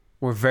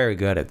We're very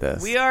good at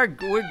this. We're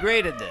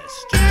great at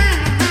this.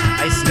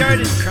 I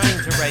started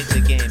trying to write the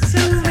game. Cats.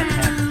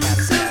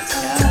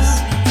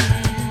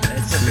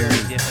 It's a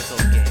very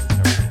difficult game to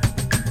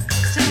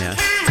write. Yeah.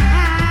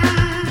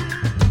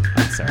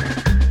 I'm sorry.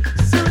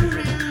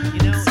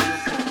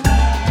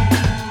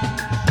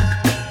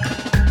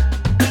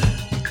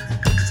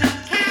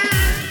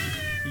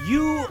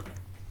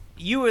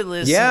 You were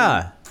listening.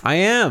 Yeah, I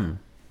am.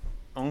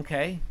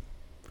 Okay.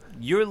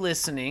 You're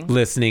listening.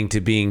 Listening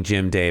to Being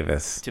Jim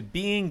Davis. To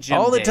Being Jim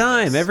all the Davis.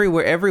 time,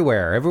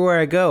 everywhere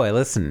I go, I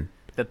listen.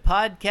 The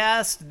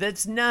podcast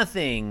that's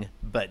nothing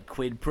but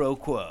quid pro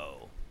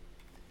quo.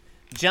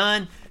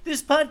 John,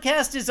 this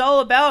podcast is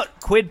all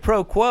about quid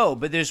pro quo,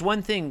 but there's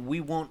one thing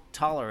we won't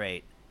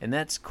tolerate, and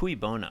that's cui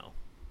bono.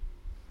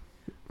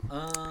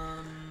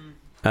 I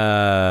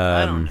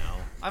don't know.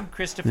 I'm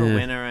Christopher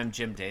Winner. I'm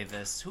Jim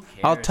Davis. Who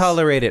cares? I'll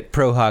tolerate it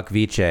pro hoc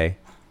vice.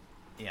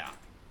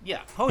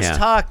 Yeah. Post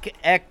hoc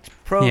ect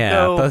proto.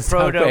 Yeah, post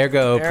hoc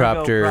ergo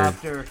propter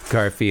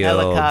Garfield.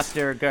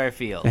 Helicopter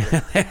Garfield.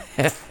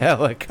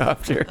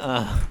 Helicopter.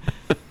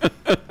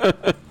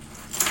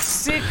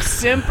 Sic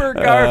semper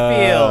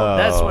Garfield.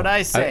 That's what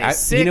I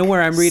say. You know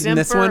where I'm reading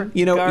this one?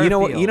 You know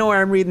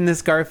where I'm reading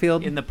this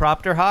Garfield? In the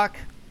propter hoc?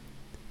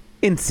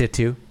 In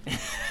situ.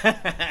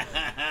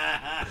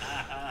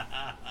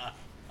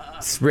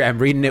 I'm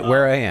reading it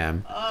where I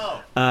am.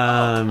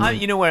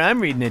 You know where I'm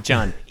reading it,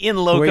 John? In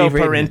loco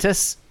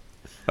parentis.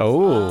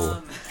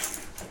 Oh.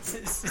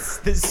 This is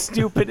the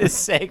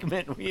stupidest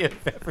segment we have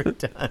ever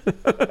done.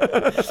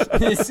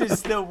 This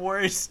is the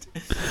worst.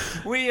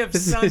 We have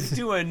sunk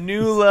to a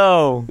new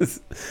low.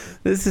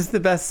 This is the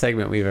best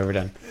segment we've ever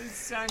done.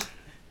 Sunk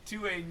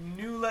to a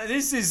new low.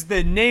 This is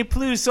the ne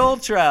plus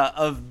ultra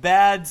of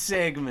bad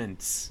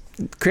segments.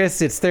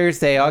 Chris, it's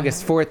Thursday,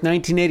 August 4th,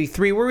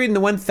 1983. We're reading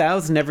the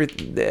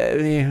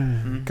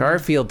 1000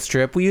 Garfield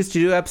strip. We used to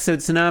do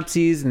episode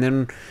synopses, and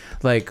then,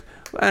 I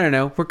don't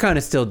know, we're kind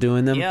of still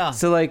doing them. Yeah.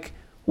 So,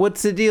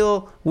 what's the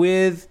deal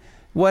with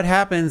what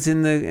happens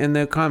in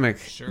the comic?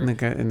 Sure. In the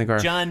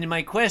Garfield. John,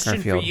 my question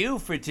Garfield. for you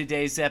for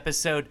today's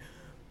episode: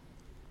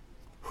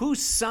 who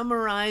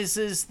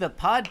summarizes the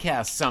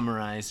podcast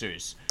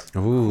summarizers?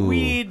 Ooh.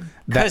 Quid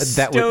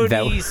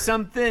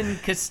something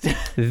custody.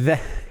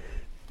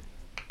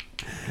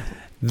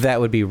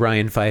 That would be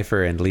Ryan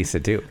Pfeiffer and Lisa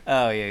too.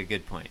 Oh, yeah,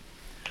 good point.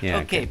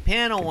 Yeah. Okay,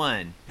 panel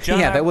one. John,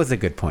 yeah, that was a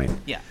good point.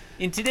 Yeah.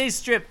 In today's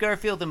strip,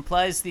 Garfield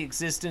implies the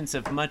existence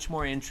of much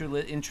more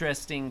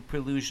interesting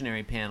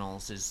prelusionary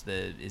panels. Is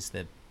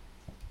the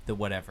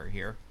whatever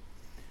here?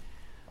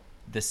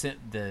 The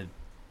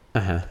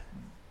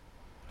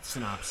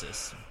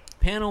synopsis.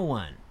 Panel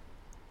one.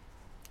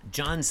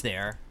 John's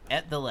there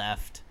at the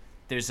left.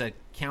 There's a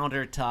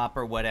countertop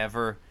or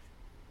whatever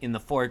in the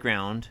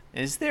foreground.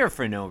 Is there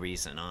for no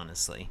reason,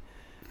 honestly.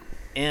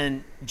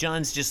 And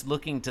John's just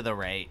looking to the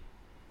right.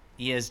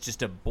 He has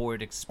just a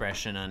bored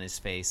expression on his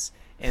face.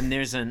 And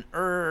there's an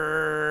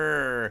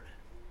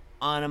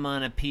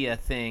onomatopoeia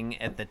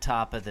thing at the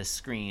top of the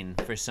screen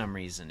for some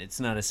reason. It's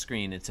not a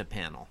screen, it's a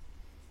panel.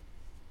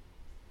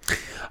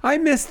 I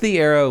missed the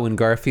era when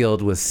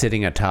Garfield was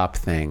sitting atop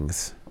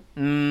things.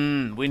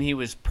 When he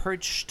was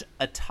perched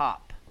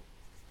atop.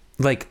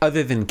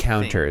 Other than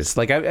counters,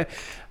 you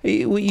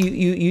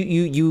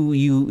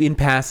in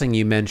passing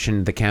you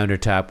mentioned the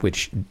countertop,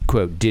 which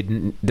quote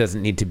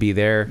doesn't need to be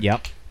there.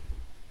 Yep.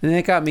 And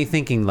it got me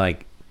thinking,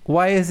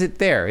 why is it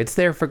there? It's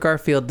there for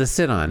Garfield to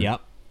sit on.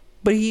 Yep.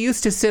 But he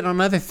used to sit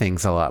on other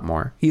things a lot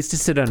more. He used to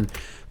sit on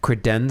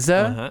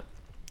credenza.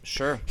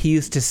 Sure. He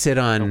used to sit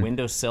on a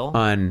windowsill.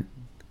 On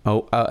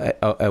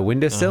a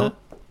windowsill.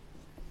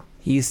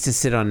 He used to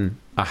sit on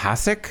a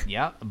hassock.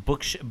 Yeah.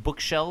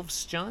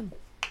 Bookshelves, John.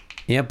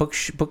 Yeah,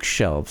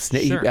 bookshelves,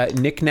 Sure.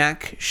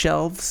 knick-knack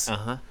shelves.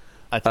 A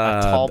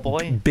tall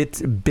boy.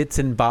 Bits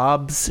and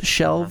bobs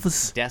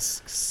shelves.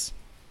 Desks.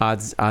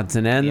 Odds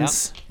and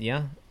ends.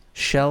 Yeah.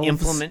 Shelves.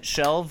 Implement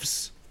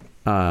shelves.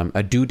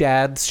 A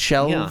doodads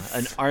shelf. Yeah,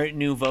 an Art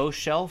Nouveau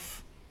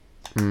shelf.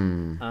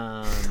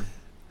 A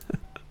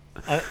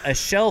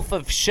shelf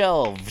of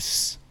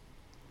shelves.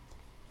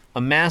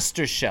 A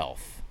master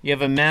shelf. You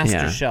have a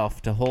master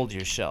shelf to hold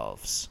your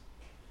shelves.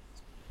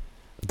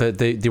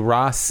 The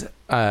Ross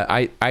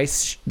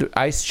ice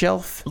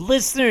shelf.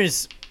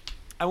 Listeners,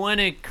 I want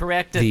to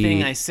correct a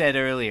thing I said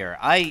earlier.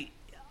 I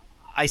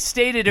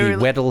stated earlier.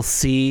 The Weddell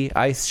Sea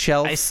ice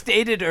shelf. I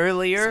stated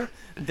earlier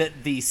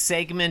that the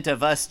segment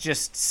of us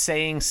just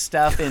saying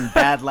stuff in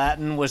bad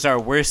Latin was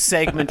our worst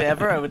segment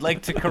ever. I would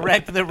like to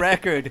correct the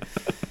record.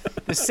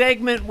 The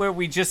segment where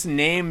we just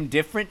name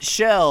different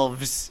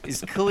shelves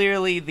is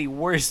clearly the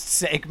worst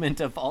segment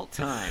of all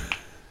time.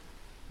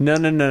 No.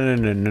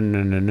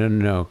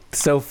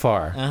 So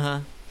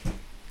far.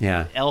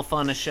 Yeah. Elf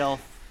on a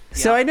shelf.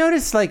 So I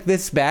noticed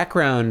this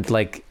background,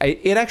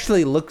 it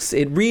actually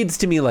it reads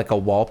to me like a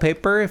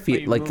wallpaper. If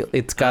you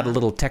it's got a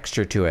little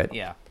texture to it.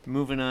 Yeah.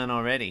 Moving on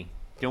already.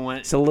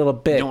 It's a little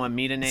bit. Don't want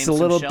me to name It's a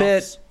little some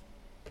bit. shelves?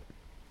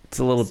 It's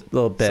a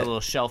little bit. It's a little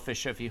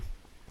shellfish of you.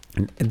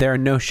 There are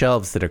no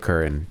shelves that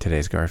occur in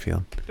today's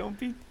Garfield.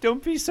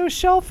 Don't be so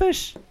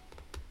shellfish.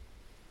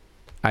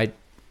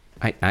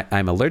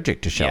 I'm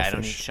allergic to shellfish. Yeah, I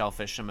don't eat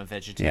shellfish. I'm a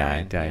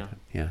vegetarian.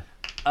 Yeah.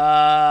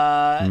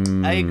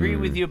 I agree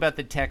with you about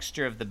the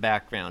texture of the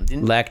background.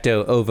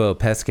 Lacto-ovo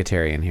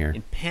pescatarian here.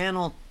 In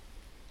panel...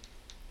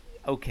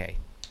 Okay.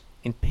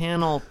 In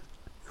panel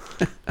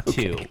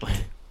 2...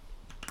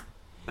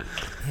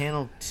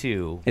 Panel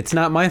 2... It's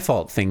not my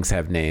fault things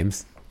have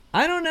names.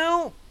 I don't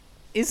know.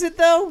 Is it,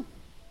 though?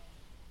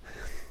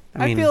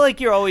 I mean, feel like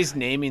you're always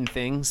naming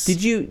things.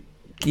 Did you...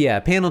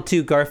 Yeah, panel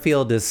 2,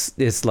 Garfield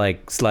is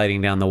like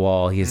sliding down the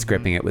wall. He's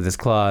gripping it with his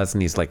claws,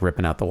 and he's like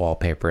ripping out the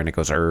wallpaper, and it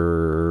goes...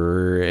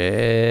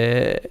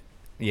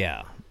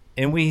 Yeah.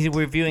 And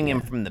we're viewing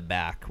him from the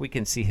back. We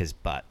can see his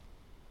butt.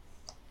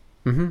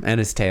 Mm-hmm. And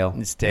his tail.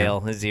 His tail,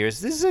 his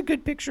ears. This is a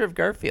good picture of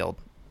Garfield.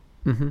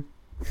 Mm-hmm.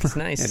 It's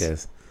nice. It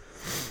is.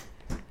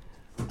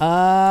 The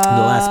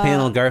last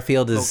panel,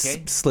 Garfield is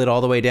slid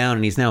all the way down,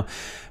 and he's now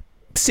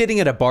sitting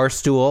at a bar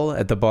stool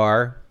at the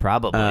bar.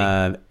 Probably.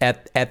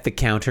 At the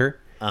counter.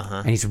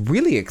 And he's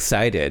really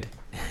excited.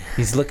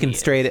 He's looking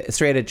straight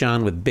at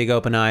John with big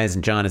open eyes,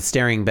 and John is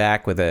staring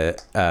back with a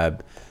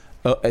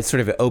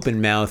sort of an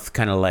open mouth,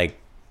 kind of like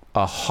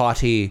a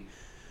haughty,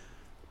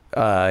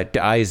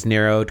 eyes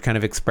narrowed kind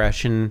of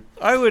expression.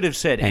 I would have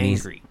said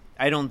angry.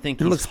 I don't think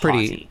he's looks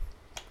haughty. Pretty.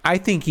 I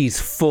think he's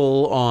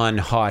full on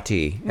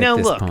haughty now, at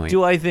this look, point.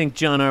 do I think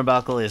John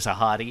Arbuckle is a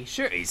hottie?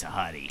 Sure, he's a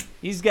hottie.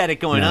 He's got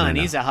it going on.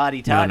 No. He's a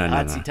hottie tot,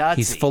 hotsy totsy.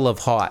 He's full of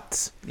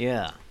hots.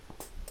 Yeah.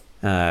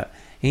 And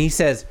he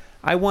says,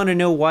 "I want to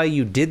know why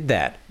you did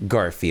that,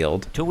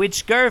 Garfield." To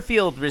which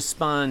Garfield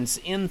responds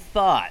in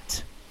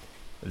thought,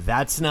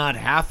 "That's not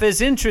half as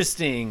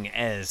interesting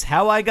as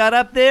how I got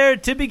up there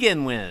to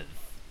begin with."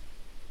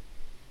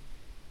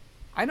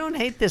 I don't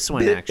hate this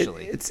one,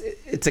 actually. It's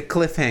a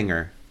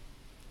cliffhanger.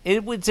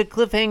 It's a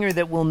cliffhanger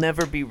that will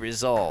never be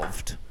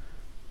resolved.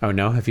 Oh,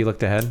 no? Have you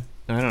looked ahead?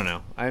 I don't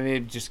know.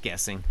 I'm just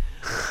guessing.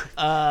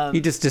 You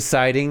just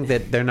deciding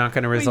that they're not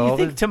going to resolve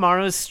you think it?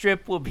 tomorrow's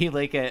strip will be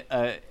like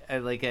a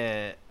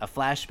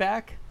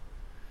flashback?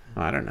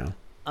 I don't know.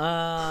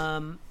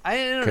 I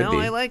don't Could know. be.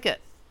 I like it.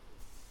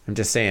 I'm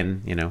just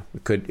saying, it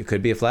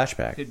could be a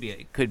flashback. Could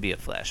be a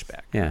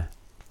flashback. Yeah.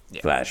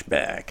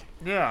 Flashback.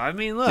 Yeah, I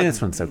mean, look.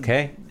 This one's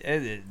okay.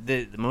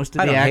 The most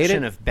of I the don't hate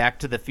action it. of Back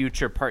to the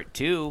Future Part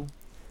 2,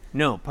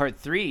 no, Part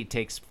 3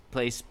 takes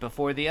place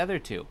before the other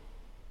two.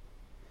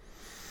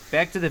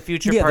 Back to the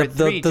Future Part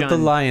 3, John. the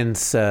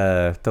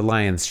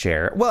lion's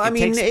share. Well, it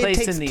takes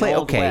place in the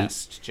Old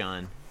West,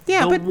 John.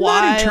 Yeah, the but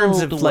not in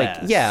terms of Wild like,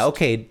 West. yeah,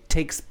 okay, it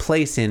takes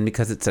place in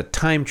because it's a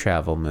time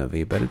travel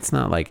movie, but it's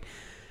not like,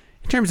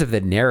 in terms of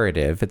the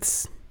narrative,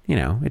 it's,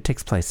 it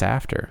takes place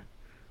after.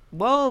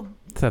 Well,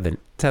 That's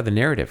how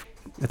narrative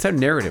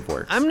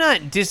works. I'm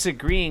not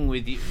disagreeing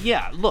with you.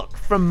 Yeah, look,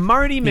 from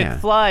Marty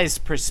McFly's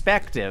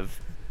perspective,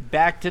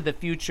 Back to the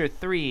Future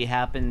 3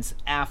 happens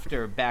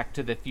after Back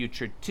to the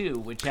Future 2,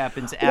 which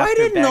happens after Why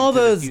didn't Back all to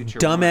the those Future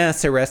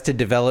dumbass Arrested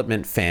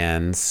Development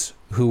fans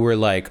who were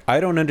like, I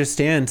don't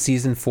understand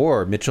season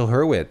 4, Mitchell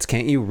Hurwitz,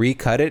 can't you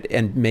recut it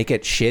and make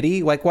it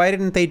shitty? Like, why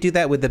didn't they do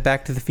that with the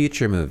Back to the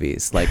Future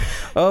movies? Like,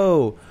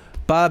 oh,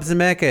 Bob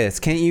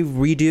Zemeckis, can't you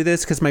redo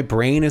this because my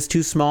brain is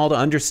too small to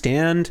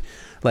understand?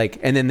 Like,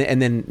 and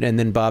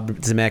then Bob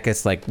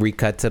Zemeckis like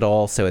recuts it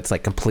all so it's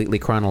like completely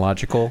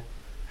chronological.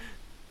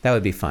 That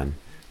would be fun.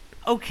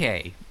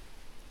 Okay,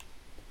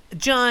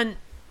 John.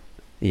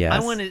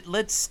 Yes.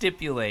 Let's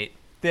stipulate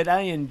that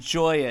I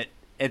enjoy it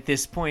at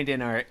this point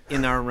in our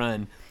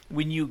run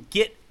when you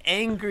get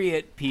angry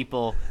at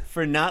people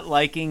for not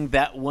liking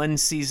that one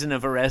season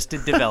of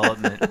Arrested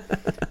Development,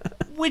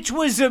 which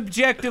was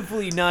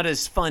objectively not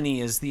as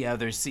funny as the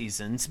other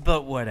seasons,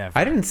 but whatever.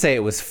 I didn't say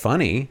it was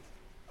funny.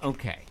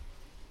 Okay.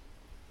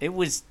 It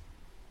was.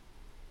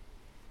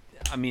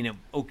 I mean,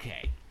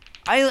 okay.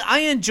 I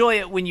enjoy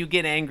it when you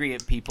get angry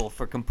at people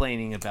for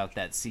complaining about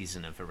that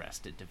season of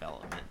Arrested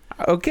Development.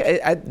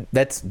 Okay,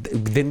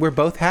 then we're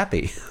both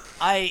happy.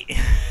 I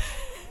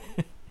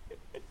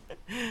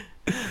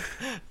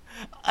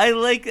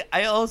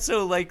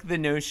also like the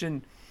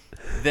notion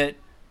that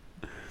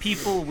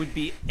people would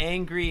be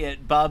angry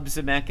at Bob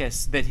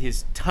Zemeckis that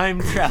his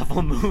time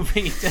travel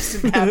movie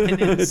doesn't happen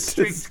in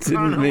strict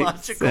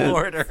chronological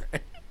order.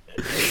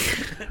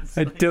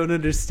 I don't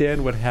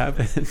understand what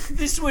happened.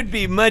 This would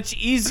be much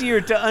easier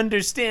to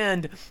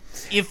understand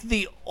if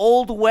the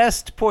Old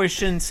West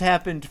portions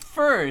happened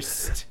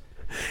first.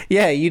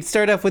 Yeah, you'd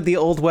start off with the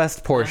Old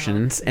West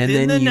portions, and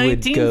then you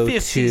would go to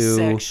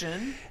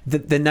section. the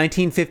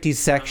 1950s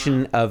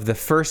section of the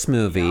first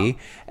movie,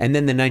 and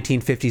then the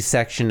 1950s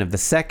section of the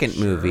second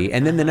movie,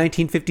 and then the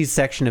 1950s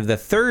section of the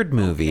third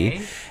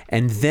movie,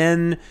 and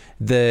then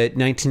the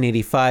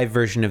 1985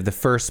 version of the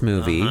first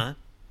movie.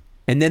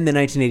 And then the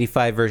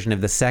 1985 version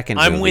of the second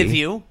movie. I'm with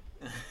you.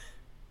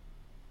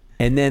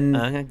 And then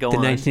the go on.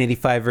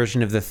 1985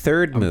 version of the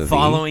third movie.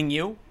 Following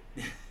you.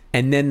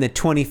 And then the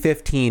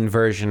 2015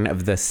 version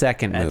of the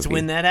second movie. That's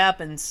when that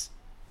happens.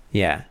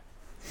 Yeah.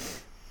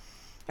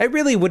 It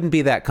really wouldn't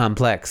be that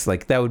complex.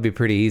 Like, that would be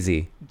pretty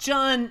easy.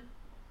 John.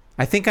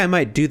 I think I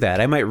might do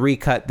that. I might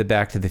recut the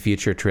Back to the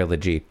Future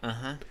trilogy.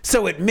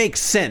 So it makes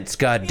sense,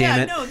 God damn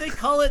it. Yeah, no, they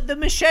call it the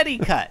machete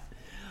cut.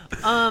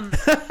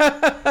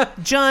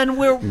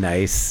 John,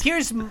 Nice.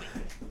 here's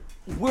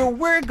where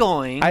we're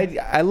going.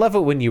 I love it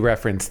when you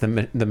reference the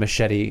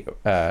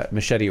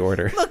machete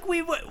order. Look,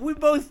 we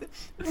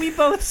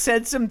both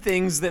said some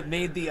things that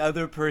made the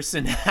other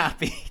person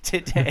happy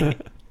today.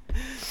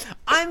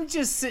 I'm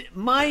just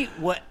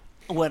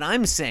what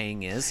I'm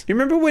saying is, You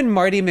remember when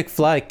Marty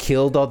McFly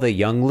killed all the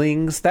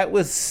younglings? That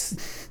was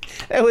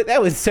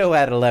so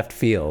out of left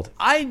field.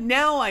 I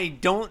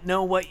don't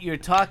know what you're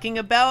talking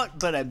about,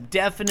 but I'm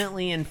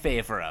definitely in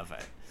favor of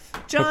it.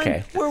 John,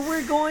 Okay. where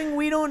we're going,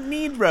 we don't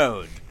need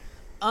road.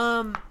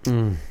 No?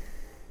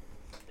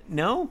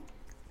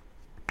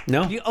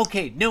 No.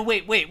 Okay, no,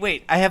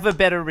 wait. I have a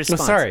better Oh,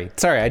 response.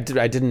 sorry. I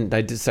didn't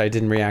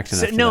react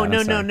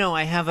enough. No.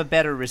 I have a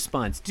better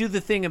response. Do the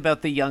thing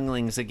about the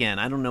younglings again.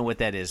 I don't know what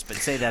that is, but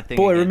say that thing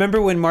Boy, again.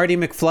 remember when Marty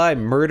McFly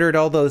murdered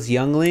all those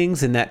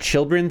younglings in that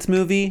children's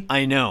movie?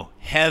 I know.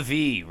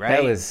 Heavy, right?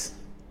 That was...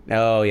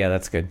 Oh, yeah,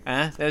 that's good.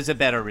 That was a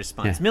better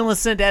response. Yeah.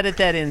 Millicent, edit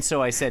that in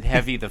so I said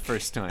heavy the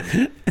first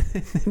time.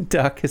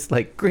 Doc is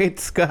like, great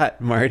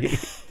Scott, Marty.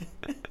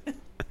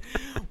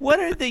 What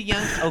are the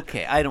young...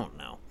 Okay, I don't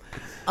know.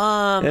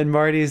 And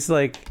Marty's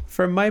like,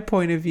 from my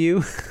point of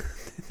view...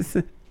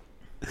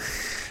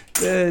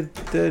 whatever.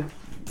 They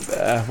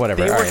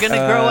were All right, going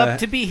to grow up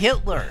to be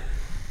Hitler.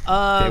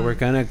 They were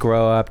gonna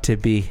grow up to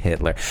be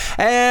Hitler,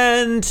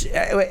 and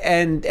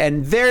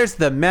there's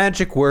the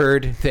magic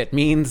word that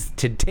means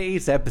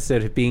today's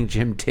episode of Being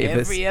Jim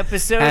Davis. Every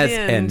episode has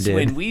ends ended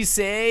when we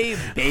say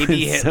 "Baby when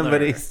Hitler."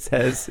 somebody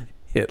says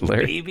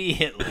Hitler. Baby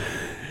Hitler.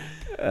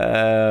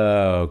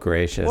 Oh,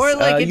 gracious! Or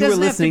like it you were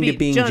doesn't have to listening be to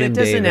Being John. Jim It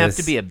doesn't Davis.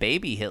 have to be a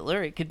baby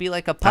Hitler. It could be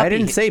like a puppy. I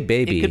didn't say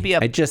baby. It could be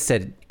I just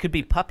said. It could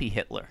be puppy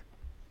Hitler.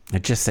 I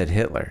just said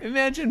Hitler.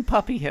 Imagine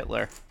puppy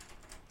Hitler.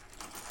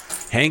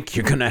 Hank,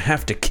 you're gonna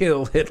have to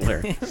kill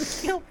Hitler.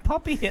 Kill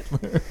puppy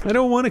Hitler. I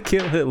don't want to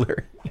kill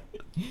Hitler.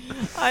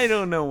 I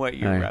don't know what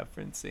you're All right.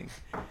 referencing.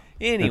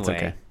 Anyway,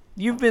 okay.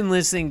 you've been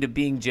listening to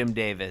Being Jim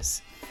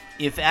Davis.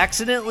 If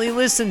accidentally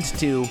listened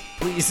to,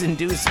 please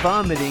induce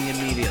vomiting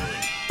immediately.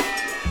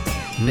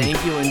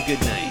 Thank you and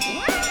good night.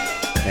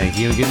 Thank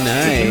you. Good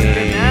night.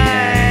 Good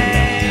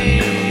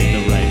night. The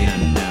right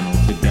hand panel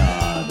to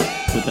God.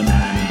 With the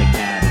man and the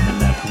cat and the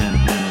left hand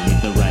panel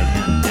with the right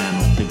hand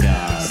panel to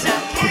God.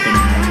 With the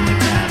man and the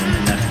cat and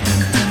the left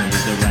hand panel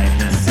with the right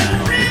hand panel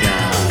to God.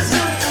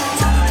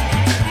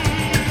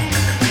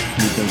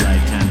 With the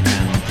right hand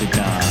panel to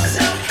God.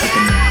 With the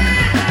man and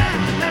the cat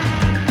and the left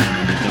hand panel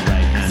with the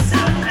right hand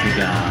panel to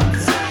God.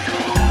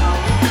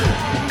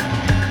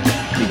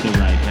 With the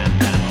right hand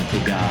panel to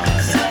God.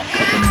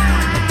 With the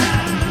man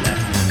and the cat and the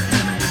left hand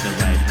panel with the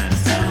right hand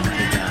panel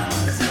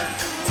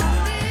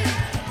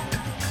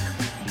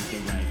to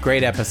God.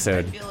 Great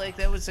episode. I feel like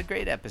that was a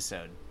great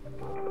episode.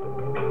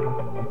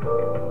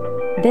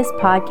 This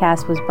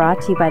podcast was brought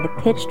to you by the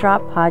Pitch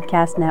Drop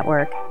Podcast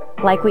Network.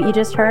 Like what you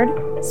just heard?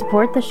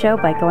 Support the show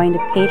by going to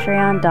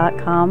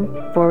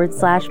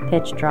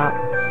patreon.com/pitch drop.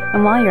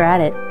 And while you're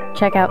at it,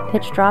 check out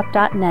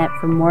pitchdrop.net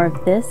for more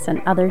of this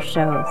and other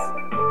shows.